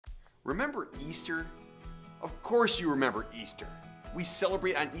Remember Easter? Of course you remember Easter. We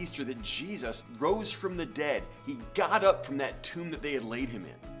celebrate on Easter that Jesus rose from the dead. He got up from that tomb that they had laid him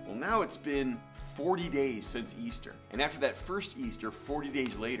in. Well, now it's been 40 days since Easter. And after that first Easter, 40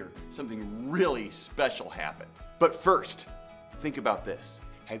 days later, something really special happened. But first, think about this.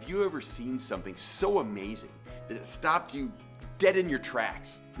 Have you ever seen something so amazing that it stopped you dead in your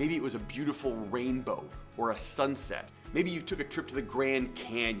tracks? Maybe it was a beautiful rainbow or a sunset. Maybe you took a trip to the Grand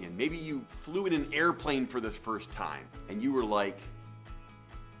Canyon. Maybe you flew in an airplane for the first time and you were like,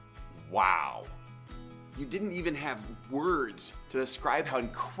 wow. You didn't even have words to describe how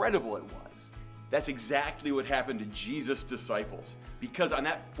incredible it was. That's exactly what happened to Jesus' disciples. Because on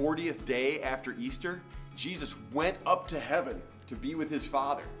that 40th day after Easter, Jesus went up to heaven to be with his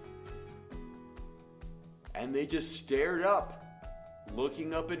Father. And they just stared up,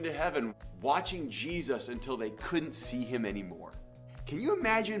 looking up into heaven, watching Jesus until they couldn't see him anymore. Can you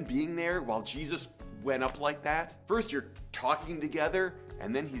imagine being there while Jesus went up like that? First you're talking together,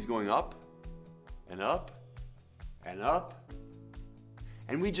 and then he's going up and up and up.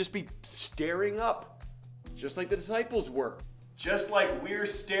 And we'd just be staring up, just like the disciples were. Just like we're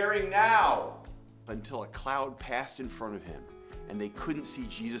staring now. Until a cloud passed in front of him, and they couldn't see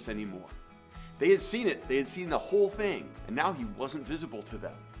Jesus anymore. They had seen it. They had seen the whole thing, and now he wasn't visible to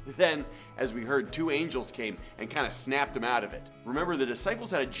them. Then, as we heard, two angels came and kind of snapped them out of it. Remember, the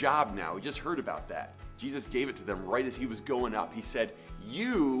disciples had a job now. We just heard about that. Jesus gave it to them right as he was going up. He said,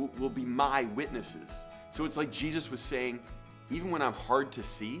 "You will be my witnesses." So it's like Jesus was saying, even when I'm hard to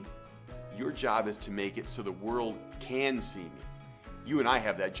see, your job is to make it so the world can see me. You and I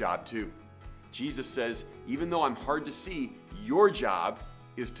have that job too. Jesus says, even though I'm hard to see, your job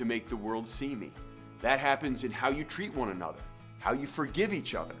is to make the world see me. That happens in how you treat one another, how you forgive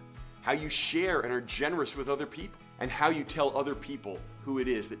each other, how you share and are generous with other people, and how you tell other people who it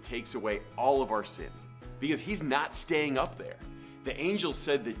is that takes away all of our sin. Because he's not staying up there. The angel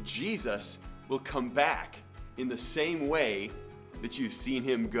said that Jesus will come back in the same way that you've seen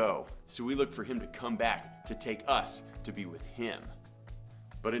him go. So we look for him to come back to take us to be with him.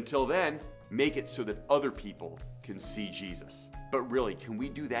 But until then, make it so that other people can see Jesus. But really, can we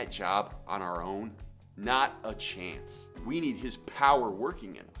do that job on our own? Not a chance. We need his power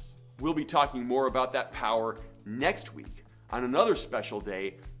working in us. We'll be talking more about that power next week on another special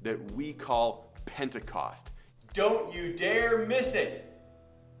day that we call Pentecost. Don't you dare miss it!